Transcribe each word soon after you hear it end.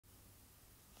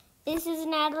This is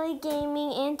Natalie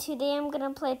Gaming, and today I'm gonna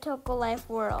play Toca Life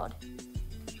World.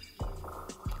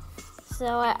 So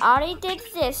I already did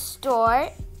this store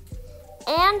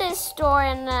and this store,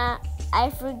 and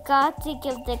I forgot to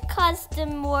give the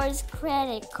Custom Wars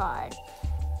credit card.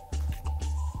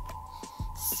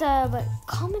 So, but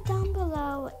comment down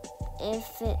below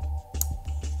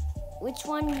which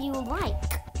one you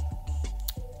like,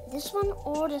 this one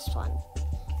or this one.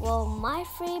 Well, my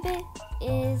favorite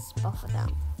is both of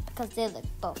them because they look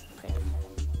both pretty.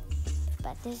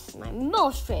 But this is my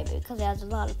most favorite because it has a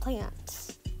lot of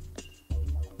plants.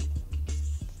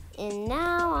 And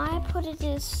now I put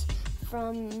this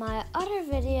from my other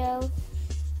video.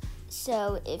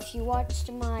 So if you watched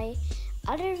my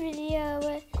other video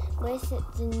with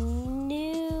the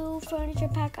new furniture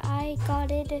pack I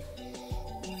got it,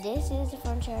 this is the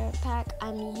furniture pack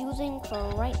I'm using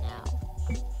for right now.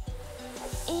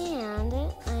 And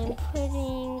I'm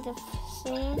putting the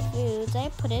same foods I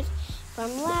put it from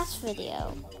last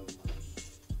video.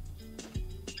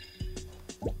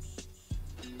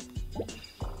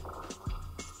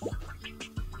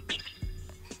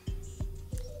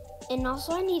 And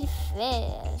also I need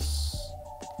fish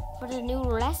for the new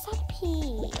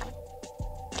recipe.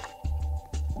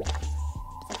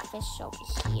 The fish over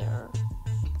here.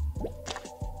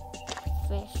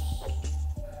 Fish.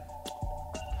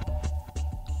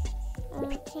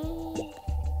 Okay.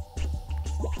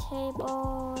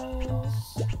 Tables.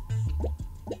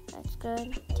 That's good.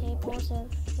 Tables over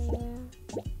here.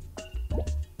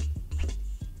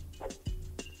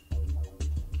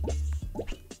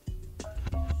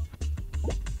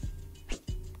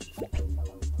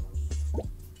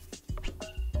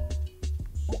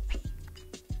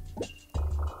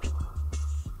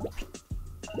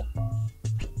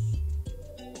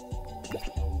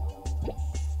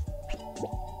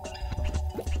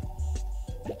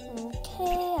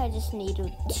 Okay, I just need 2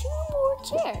 more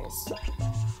chairs.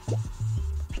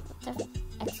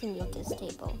 I can use this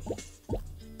table.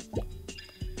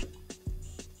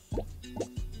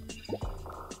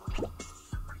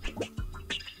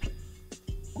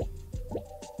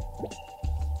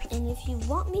 And if you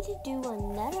want me to do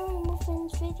another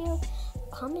muffins video,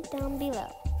 comment down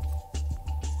below.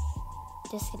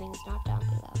 Just kidding, it's not down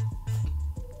below.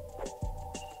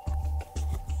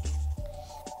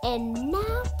 And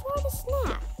now for the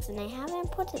snacks, and I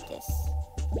haven't put this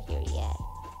here yet.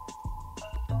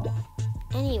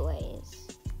 Anyways,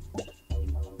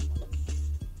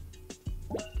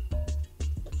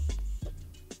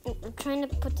 I'm trying to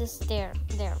put this there.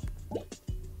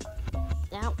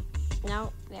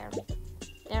 No, there.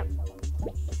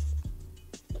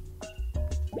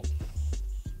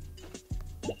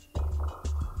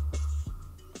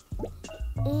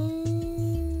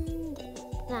 And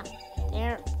now,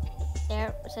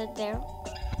 there, sit there.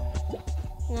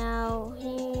 Now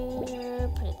here,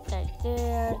 put it right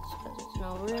there, because there's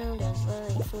no room, there's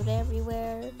literally food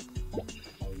everywhere.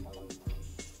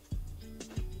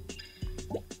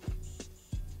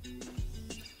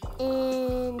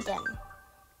 And done.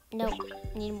 Nope,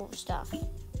 need more stuff.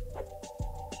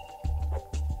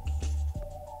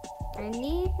 I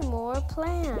need more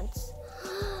plants.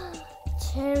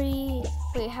 Cherry.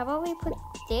 Wait, how about we put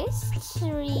this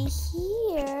tree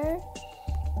here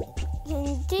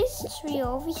and this tree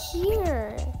over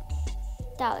here?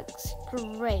 That looks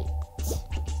great.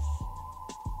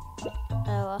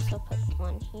 I'll also put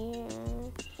one here.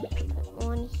 Put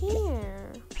one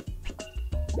here.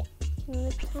 Can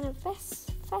look kind of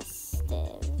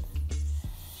festive.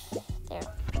 There.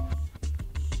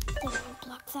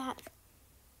 Block that.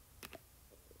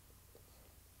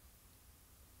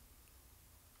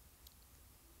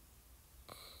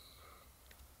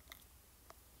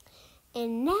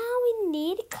 And now we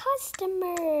need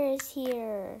customers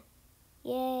here.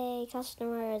 Yay,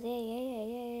 customers.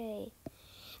 Yay.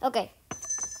 Okay.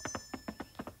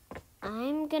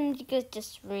 I'm gonna get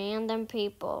just random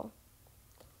people.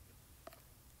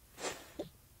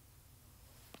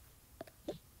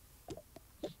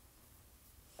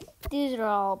 These are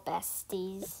all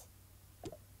besties.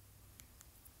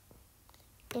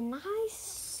 And I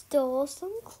stole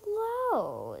some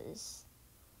clothes.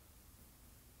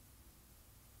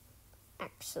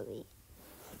 Actually,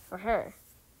 for her.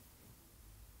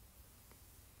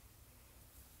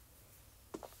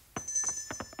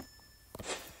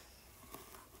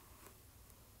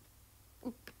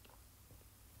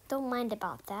 Don't mind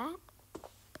about that.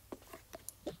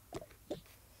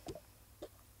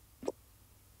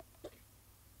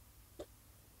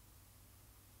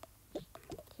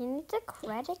 He needs a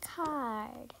credit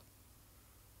card.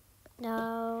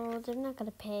 No, they're not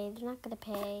gonna pay.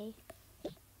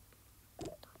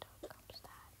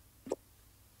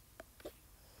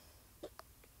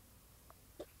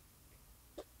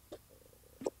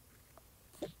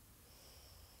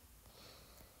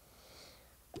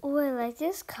 like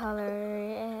this color.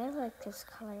 I like this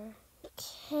color.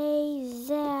 Okay,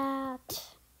 that.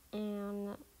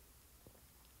 And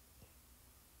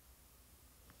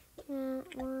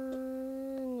that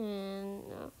one.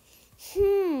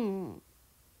 And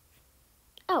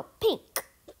oh, pink.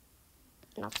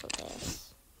 And also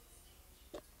this.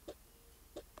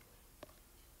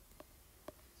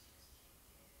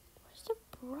 Where's the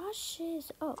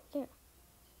brushes? Oh, there.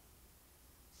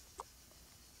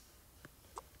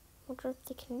 I wonder if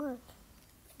they can work.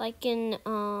 Like in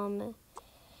Toca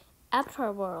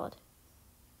World.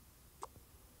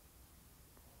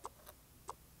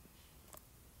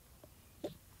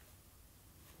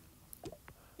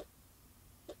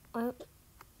 I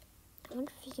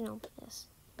wonder if you can open this.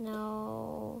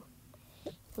 No.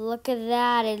 Look at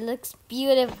that. It looks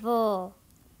beautiful.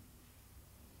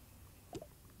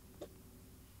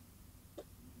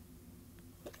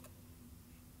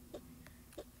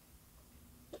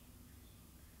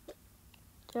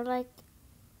 They're like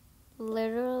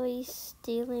literally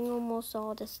stealing almost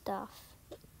all the stuff.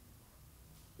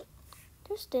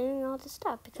 They're stealing all the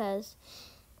stuff because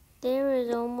there is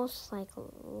almost like a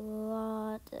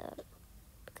lot of,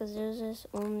 because there's just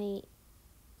only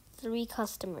 3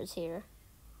 customers here.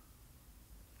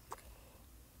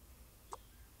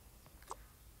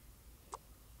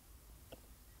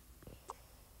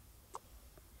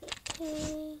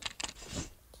 Okay,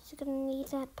 just gonna need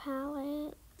that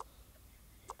palette,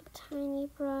 a tiny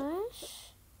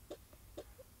brush.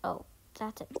 Oh,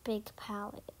 that's a big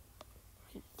palette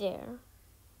right there.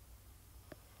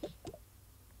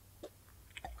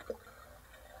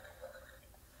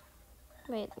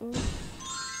 Wait.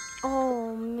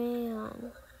 Oh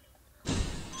man.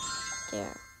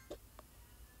 There.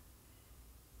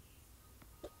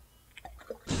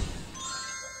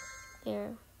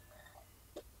 There.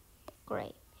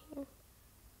 Great. Here.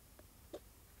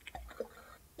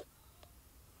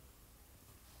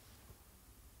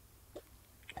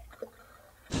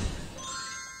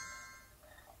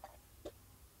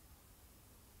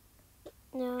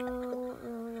 No.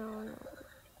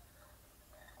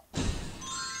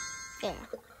 There.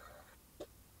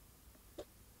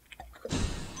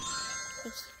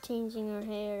 It's changing her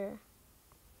hair.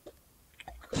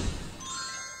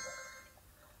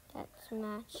 That's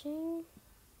matching.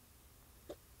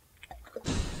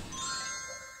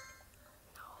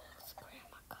 No, it's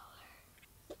grandma color.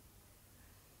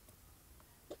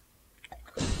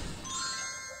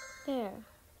 There.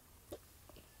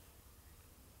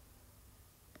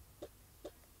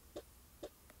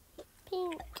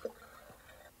 Pink.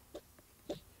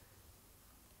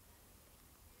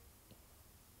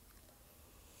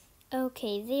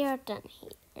 Okay, they are done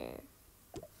here.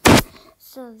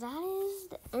 So that is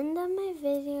the end of my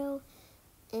video.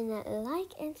 And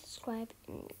like and subscribe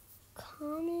and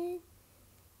comment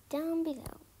down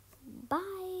below.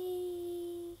 Bye.